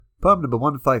Poem number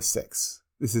 156.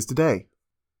 This is today.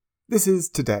 This is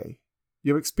today.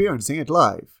 You're experiencing it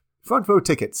live. Front row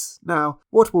tickets. Now,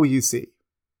 what will you see?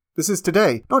 This is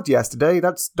today, not yesterday.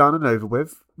 That's done and over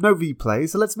with. No replay,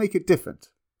 so let's make it different.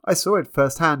 I saw it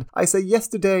firsthand. I say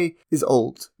yesterday is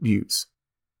old news.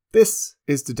 This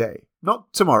is today,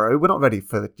 not tomorrow. We're not ready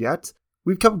for it yet.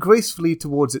 We've come gracefully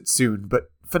towards it soon,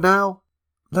 but for now,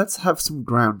 let's have some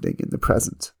grounding in the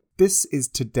present. This is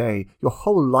today. Your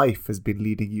whole life has been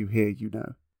leading you here, you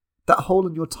know. That hole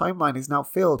in your timeline is now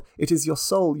filled. It is your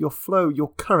soul, your flow,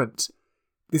 your current.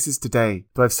 This is today.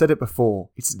 Though I've said it before,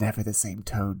 it's never the same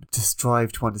tone. To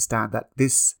strive to understand that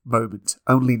this moment,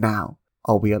 only now,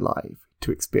 are we alive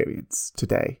to experience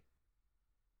today.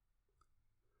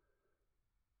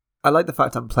 I like the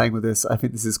fact I'm playing with this. I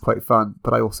think this is quite fun,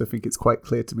 but I also think it's quite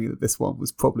clear to me that this one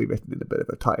was probably written in a bit of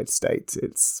a tired state.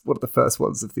 It's one of the first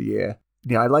ones of the year.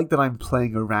 Yeah, I like that I'm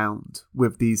playing around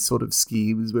with these sort of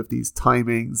schemes, with these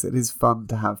timings. It is fun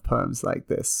to have poems like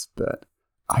this, but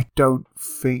I don't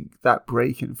think that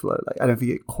break in flow, I don't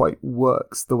think it quite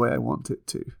works the way I want it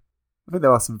to. I think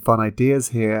there are some fun ideas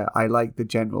here. I like the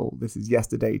general, this is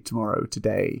yesterday, tomorrow,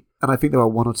 today. And I think there are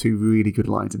one or two really good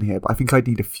lines in here, but I think I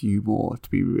need a few more to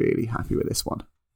be really happy with this one.